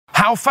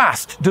How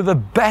fast do the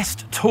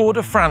best Tour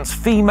de France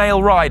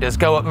female riders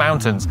go up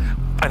mountains?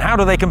 And how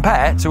do they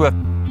compare to a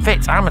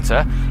fit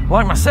amateur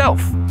like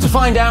myself? To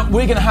find out,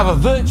 we're going to have a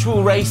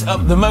virtual race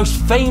up the most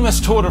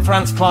famous Tour de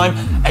France climb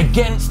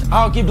against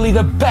arguably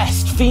the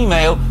best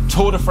female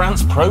Tour de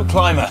France pro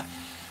climber.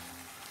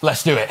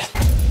 Let's do it.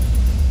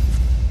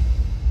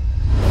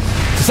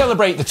 To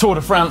celebrate the Tour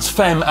de France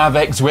Femmes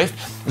avec Zwift,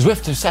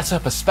 Zwift have set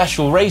up a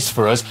special race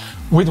for us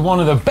with one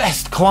of the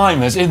best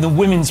climbers in the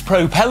women's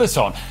pro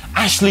peloton,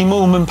 Ashleigh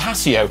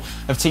Moolman-Pasio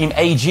of Team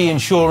AG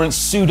Insurance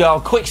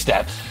Soudal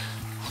Quickstep.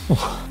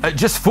 At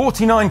just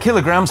 49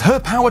 kilograms, her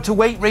power to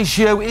weight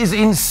ratio is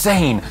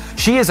insane.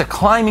 She is a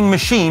climbing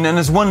machine and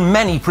has won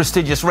many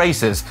prestigious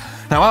races.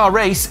 Now our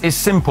race is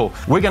simple.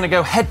 We're going to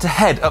go head to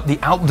head up the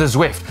Alpe du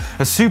Zwift,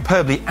 a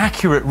superbly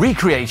accurate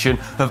recreation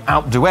of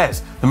Alpe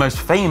d'Huez, the most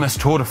famous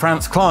Tour de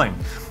France climb.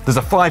 There's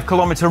a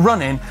 5-kilometer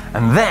run in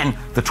and then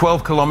the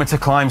 12-kilometer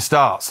climb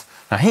starts.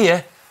 Now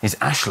here is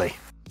Ashleigh.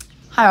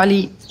 Hi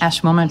Ollie,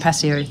 Ashleigh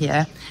Moolman-Pasio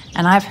here,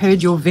 and I've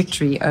heard your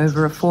victory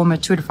over a former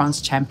Tour de France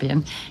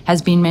champion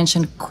has been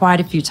mentioned quite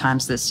a few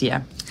times this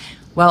year.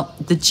 Well,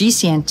 the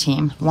GCN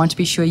team want to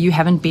be sure you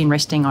haven't been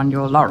resting on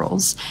your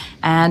laurels,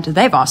 and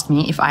they've asked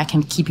me if I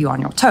can keep you on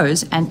your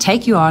toes and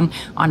take you on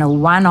a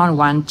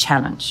one-on-one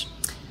challenge.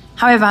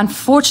 However,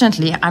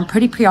 unfortunately, I'm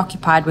pretty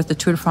preoccupied with the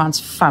Tour de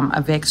France Femmes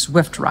avec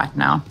Zwift right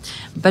now.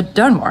 But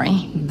don't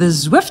worry, the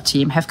Zwift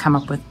team have come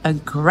up with a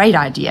great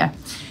idea.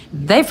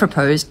 They've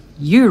proposed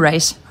you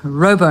race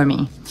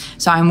Robo-me.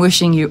 So I'm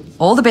wishing you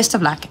all the best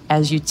of luck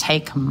as you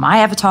take my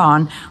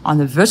avatar on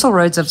the virtual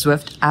roads of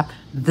Zwift up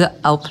the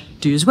Alpe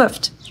du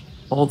Zwift.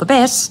 All the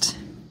best.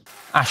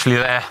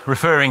 Ashleigh there,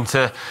 referring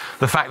to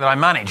the fact that I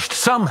managed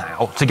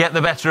somehow to get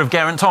the better of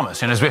Geraint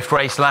Thomas in a Zwift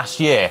race last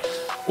year.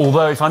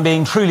 Although, if I'm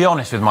being truly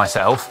honest with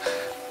myself,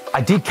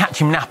 I did catch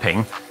him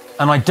napping,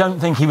 and I don't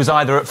think he was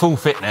either at full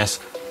fitness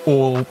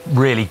or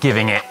really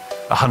giving it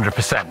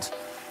 100%.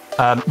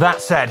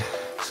 That said,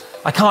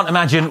 I can't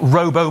imagine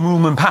Robo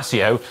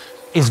Moolman-Pasio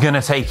is going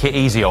to take it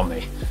easy on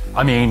me.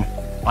 I mean,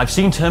 I've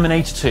seen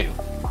Terminator 2.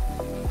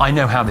 I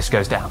know how this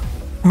goes down.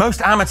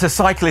 Most amateur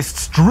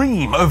cyclists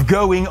dream of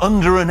going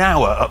under an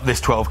hour up this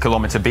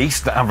 12-kilometer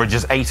beast that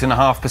averages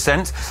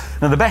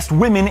 8.5%. Now, the best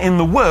women in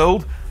the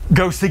world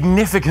go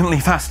significantly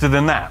faster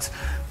than that.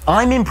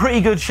 I'm in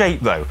pretty good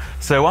shape though,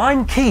 so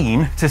I'm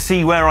keen to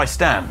see where I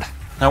stand.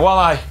 Now, while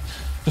I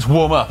just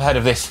warm up ahead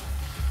of this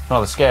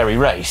rather scary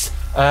race,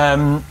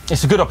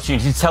 it's a good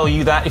opportunity to tell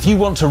you that if you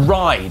want to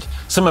ride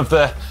some of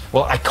the,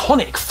 well,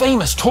 iconic,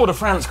 famous Tour de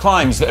France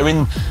climbs that are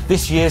in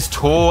this year's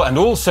Tour and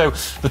also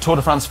the Tour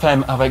de France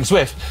Femmes avec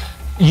Zwift,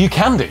 you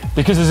can do,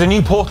 because there's a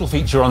new portal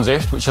feature on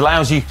Zwift which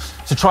allows you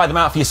to try them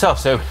out for yourself.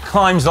 So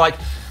climbs like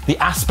the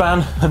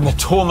Aspan and the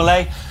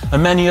Tourmalet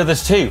and many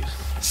others too.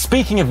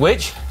 Speaking of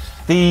which,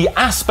 the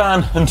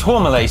Aspan and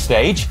Tourmalet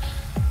stage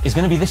is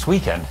going to be this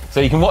weekend.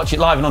 So you can watch it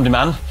live and on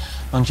demand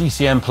on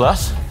GCN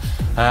Plus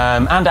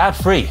and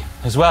ad-free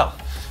as well.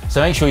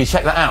 So make sure you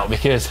check that out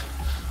because,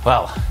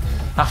 well,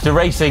 after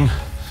racing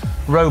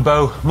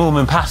Robo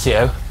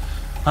Moolman-Pasio,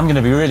 I'm going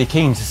to be really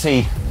keen to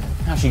see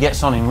how she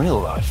gets on in real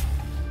life.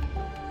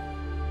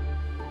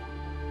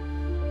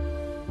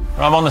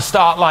 I'm on the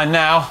start line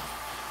now,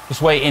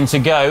 just waiting to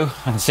go.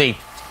 I can see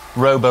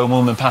Robo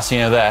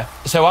Moolman-Pasio there.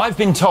 So I've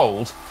been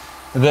told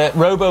that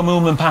Robo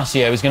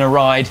Moolman-Pasio is going to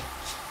ride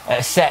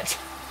a set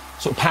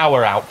sort of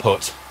power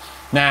output.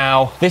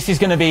 Now, this is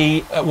going to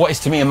be what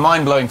is to me a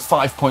mind-blowing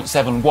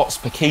 5.7 watts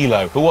per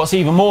kilo. But what's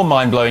even more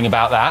mind-blowing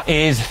about that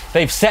is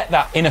they've set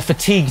that in a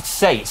fatigued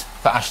state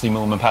for Ashleigh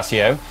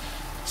Moolman-Pasio.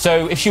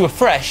 So if she were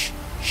fresh,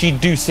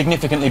 she'd do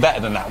significantly better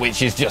than that,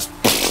 which is just,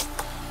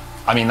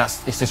 I mean,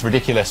 it's just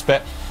ridiculous.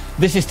 But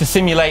this is to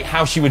simulate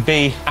how she would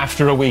be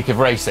after a week of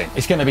racing.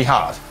 It's going to be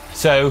hard.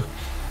 So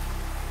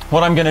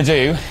what I'm going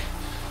to do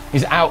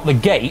is out the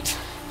gate,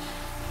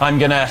 I'm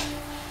going to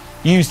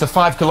use the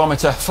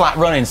 5-kilometer flat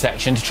running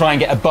section to try and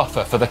get a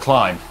buffer for the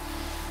climb,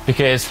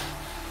 because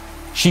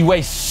she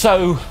weighs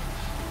so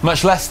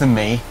much less than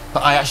me that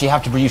I actually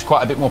have to produce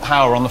quite a bit more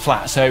power on the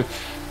flat. So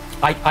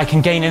I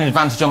can gain an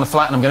advantage on the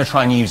flat, and I'm going to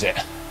try and use it.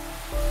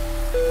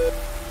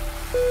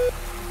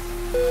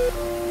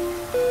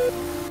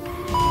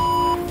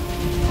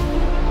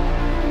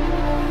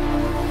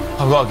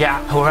 I've got a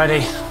gap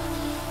already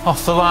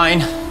off the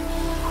line.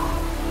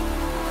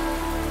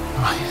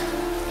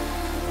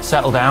 Right,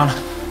 settle down.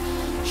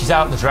 She's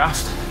out the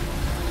draft.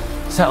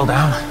 Settle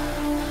down.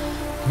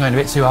 I'm going a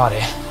bit too hard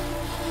here.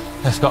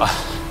 Just got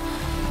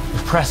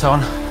to press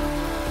on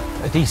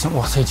at a decent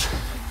wattage.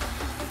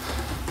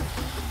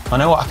 I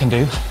know what I can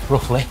do,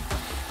 roughly,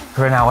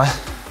 for an hour,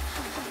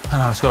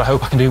 and I've just got to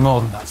hope I can do more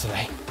than that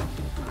today.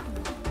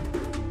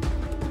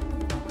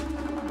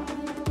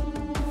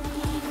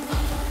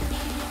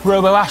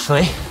 Robo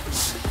Ashleigh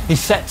is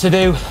set to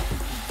do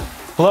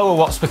lower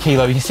watts per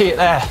kilo. You can see it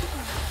there,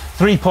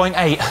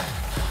 3.8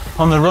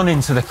 on the run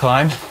into the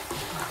climb,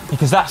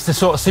 because that's to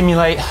sort of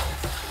simulate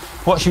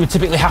what she would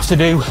typically have to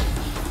do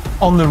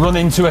on the run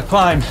into a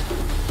climb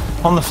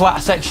on the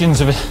flat sections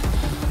of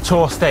a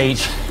tour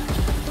stage.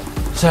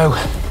 So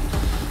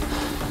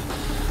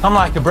I'm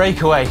like a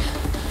breakaway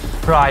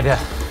rider,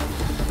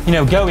 you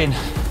know, going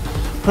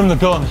from the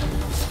gun,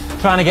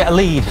 trying to get a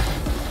lead,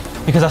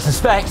 because I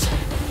suspect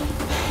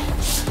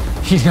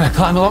she's going to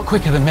climb a lot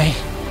quicker than me.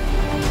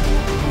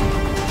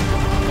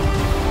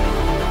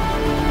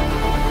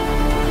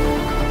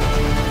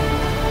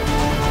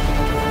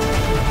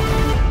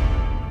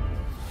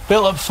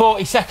 Built up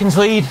 40 seconds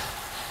lead,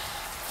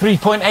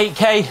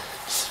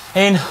 3.8k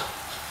in.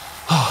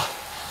 Oh,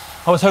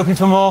 I was hoping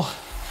for more.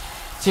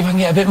 See if I can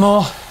get a bit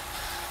more.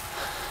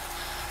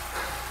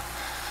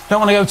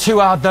 Don't want to go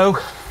too hard though,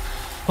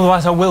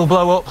 otherwise I will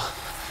blow up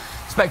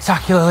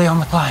spectacularly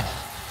on the climb.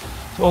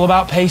 It's all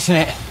about pacing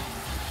it.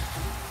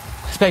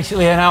 It's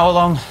basically an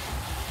hour-long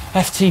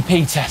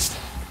FTP test.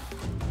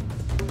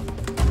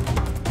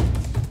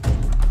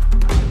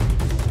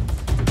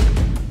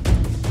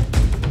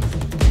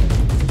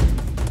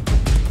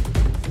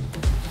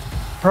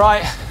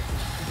 Right,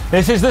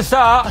 this is the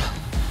start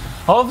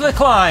of the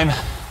climb.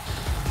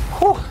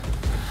 Whew.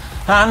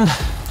 And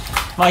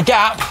my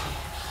gap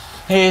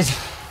is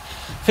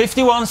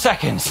 51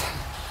 seconds.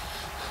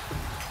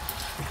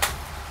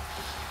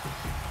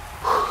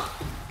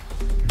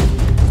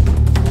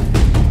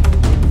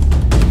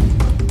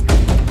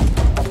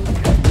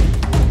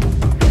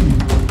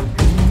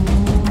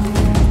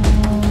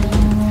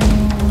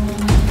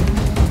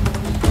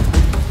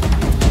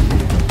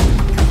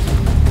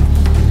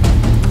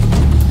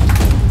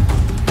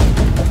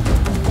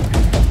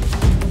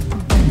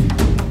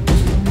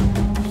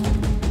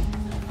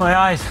 My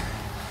eyes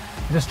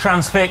are just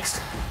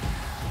transfixed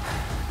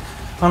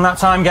on that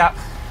time gap.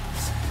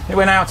 It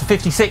went out to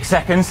 56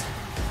 seconds,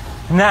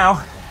 and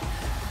now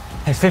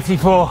it's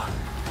 54,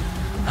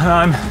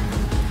 and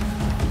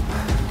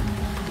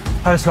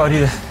I just got to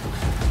do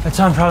the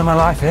time trial of my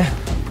life here.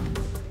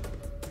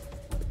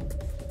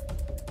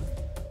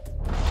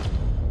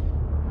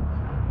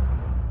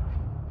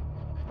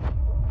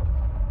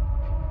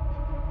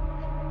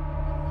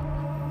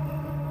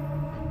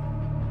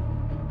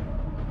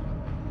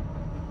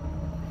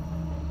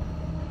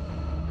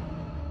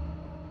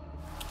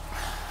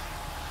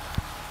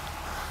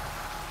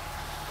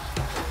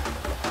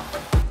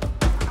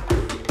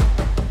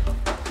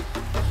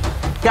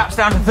 Gap's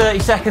down to 30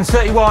 seconds,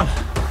 31.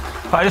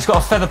 But I just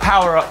got to feather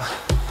power up.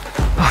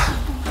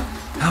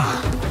 Oh,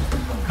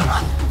 come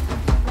on.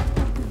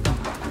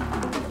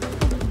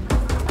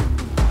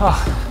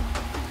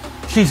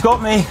 Oh, she's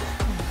got me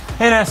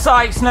in her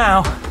sights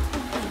now.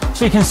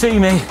 She can see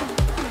me.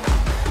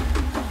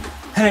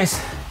 And it's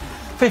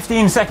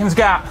 15 seconds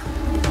gap.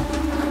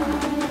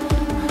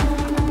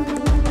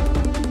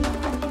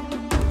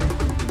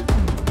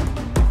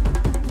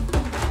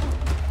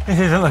 This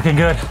isn't looking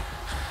good.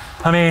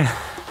 I mean,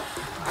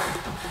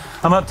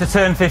 I'm up to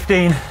turn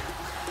 15,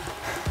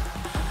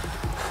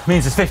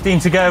 means there's 15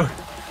 to go,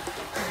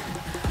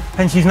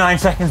 and she's 9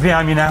 seconds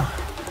behind me now.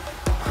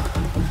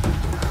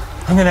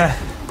 I'm gonna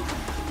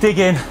dig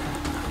in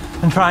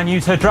and try and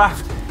use her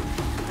draft.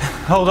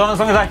 Hold on as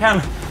long as I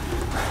can.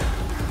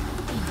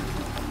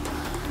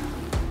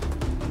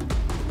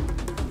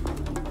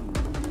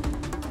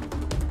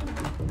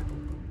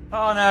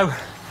 Oh no,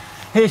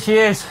 here she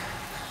is.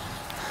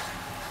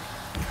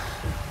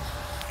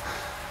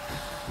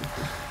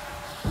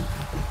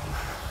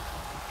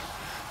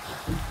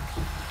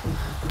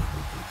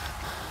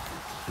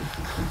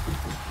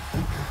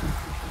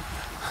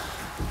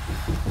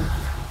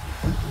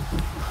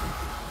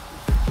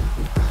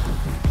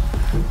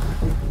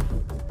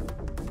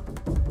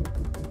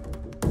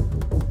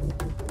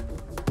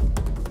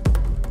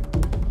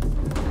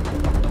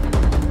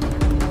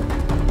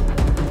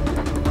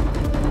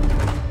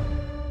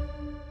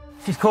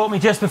 She's caught me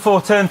just before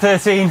turn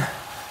 13,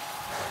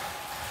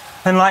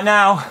 and like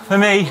now, for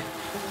me,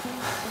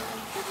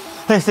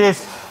 this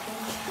is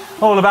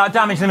all about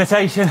damage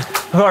limitation.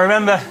 I've got to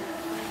remember,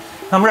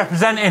 I'm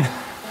representing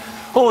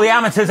all the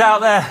amateurs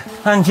out there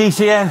and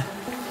GCN.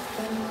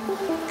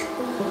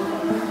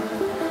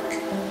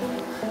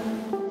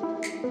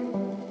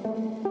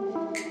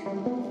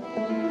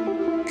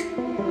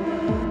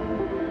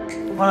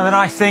 One of the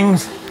nice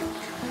things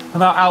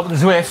about Alpe du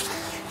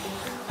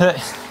Zwift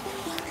that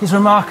is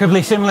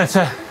remarkably similar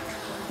to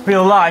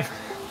real life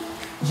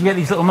is you get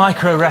these little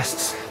micro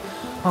rests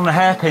on the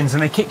hairpins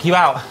and they kick you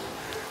out,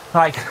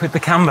 like with the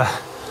camber.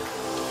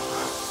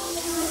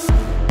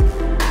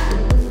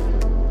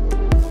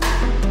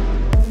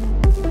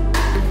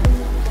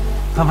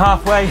 I'm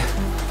halfway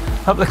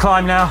up the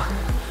climb now.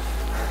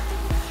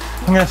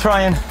 I'm going to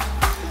try and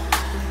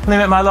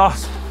limit my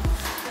loss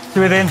to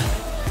within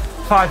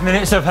 5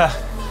 minutes of her.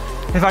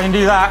 If I can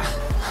do that,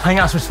 I think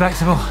that's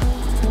respectable.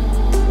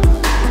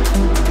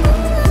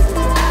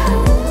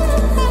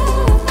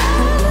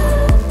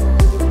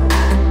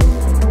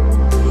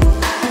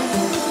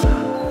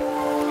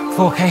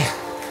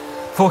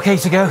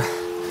 4k to go.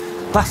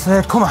 Last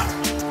third, come on.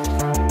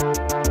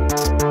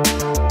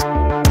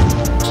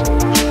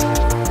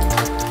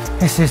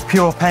 This is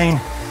pure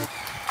pain.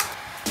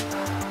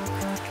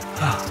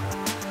 Oh,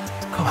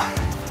 come on.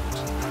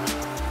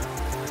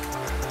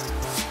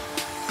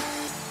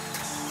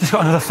 Just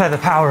got another feather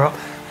power up.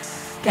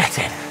 Get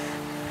in.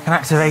 Can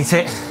activate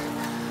it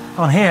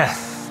on here.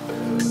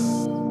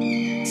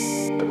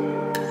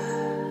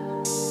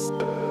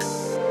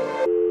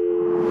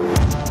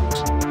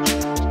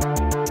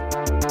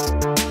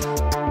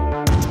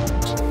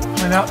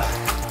 Coming up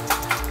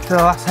to the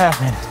last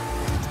hairpin.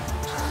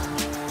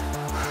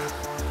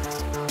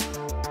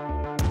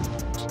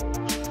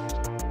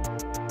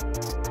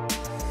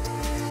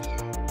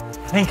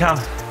 I think I'm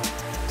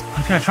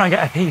going to try and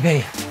get a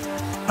PB.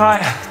 All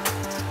right,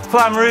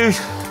 Flamme Rouge,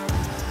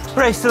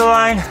 race to the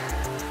line,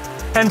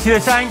 empty the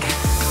tank.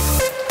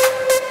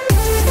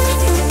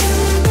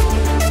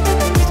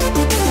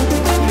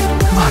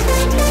 Come on.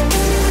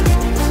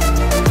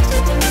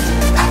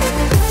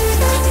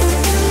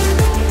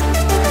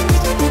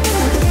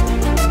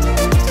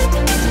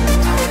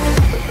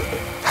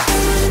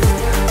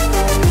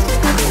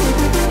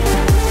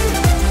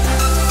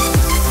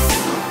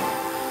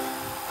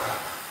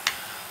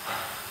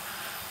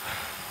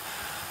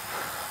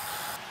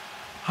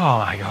 Oh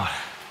my God,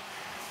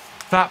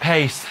 that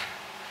pace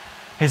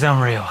is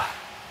unreal.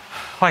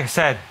 Like I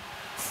said,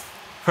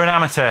 for an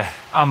amateur,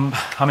 I'm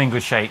in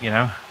good shape, you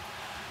know.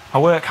 I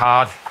work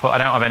hard, but I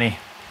don't have any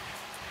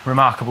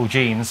remarkable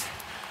genes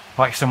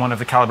like someone of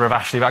the caliber of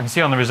Ashleigh, but I can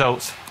see on the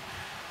results,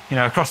 you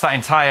know, across that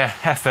entire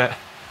effort,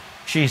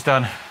 she's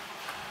done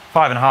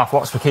 5.5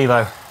 watts per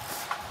kilo,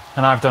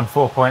 and I've done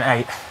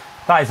 4.8.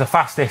 That is the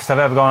fastest I've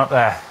ever gone up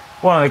there.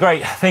 One of the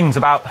great things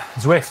about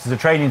Zwift as a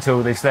training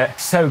tool is that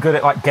it's so good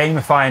at like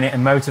gamifying it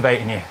and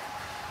motivating you.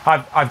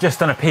 I've just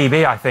done a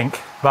PB, I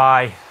think,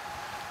 by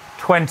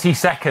 20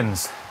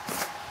 seconds.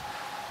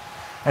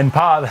 And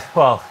part of the,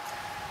 well,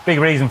 big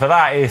reason for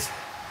that is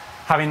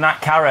having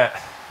that carrot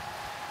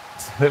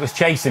that was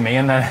chasing me,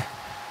 and then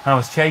I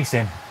was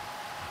chasing.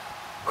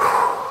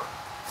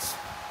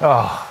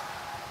 Oh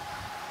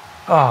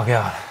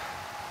God,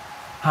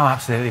 I'm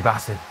absolutely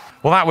battered.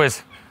 Well, that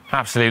was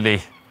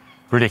absolutely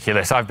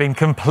ridiculous. I've been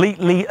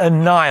completely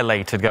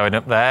annihilated going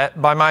up there.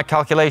 By my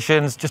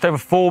calculations, just over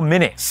 4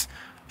 minutes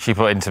she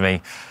put into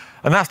me.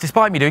 And that's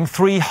despite me doing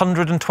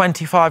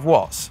 325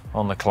 watts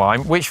on the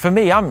climb, which for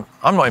me, I'm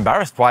not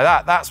embarrassed by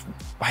that.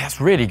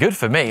 That's really good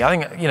for me. I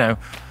think, you know,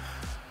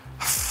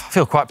 I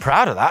feel quite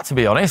proud of that, to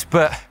be honest,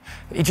 but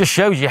it just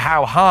shows you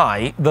how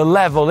high the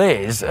level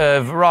is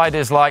of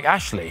riders like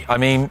Ashleigh. I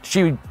mean,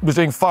 she was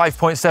doing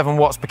 5.7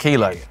 watts per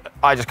kilo.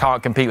 I just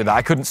can't compete with that.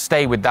 I couldn't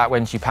stay with that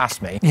when she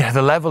passed me. Yeah,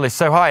 the level is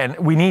so high, and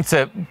we need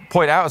to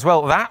point out as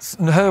well, that's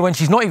her when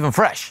she's not even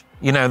fresh.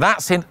 You know,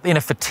 that's in a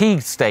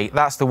fatigued state.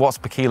 That's the watts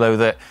per kilo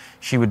that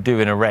she would do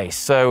in a race.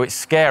 So it's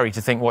scary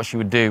to think what she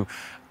would do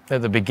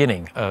at the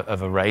beginning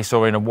of a race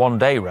or in a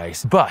one-day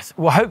race. But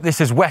well, I hope this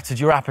has whetted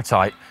your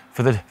appetite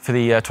for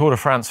the Tour de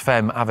France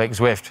Femmes avec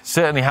Zwift.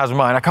 Certainly has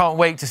mine. I can't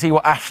wait to see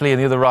what Ashleigh and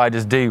the other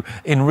riders do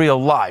in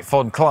real life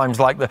on climbs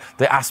like the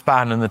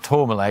Aspan and the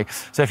Tourmalet.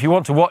 So if you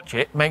want to watch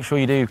it, make sure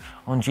you do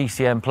on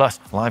GCN Plus,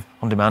 live,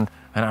 on demand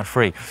and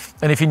ad-free.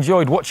 And if you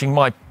enjoyed watching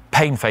my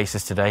pain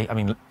faces today, I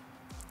mean,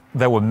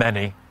 there were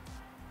many,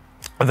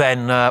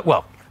 then,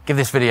 well, give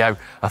this video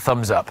a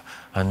thumbs up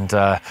and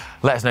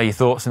let us know your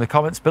thoughts in the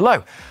comments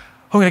below.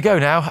 I'm going to go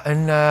now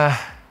and I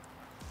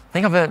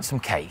think I've earned some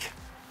cake.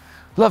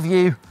 Love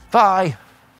you. Bye.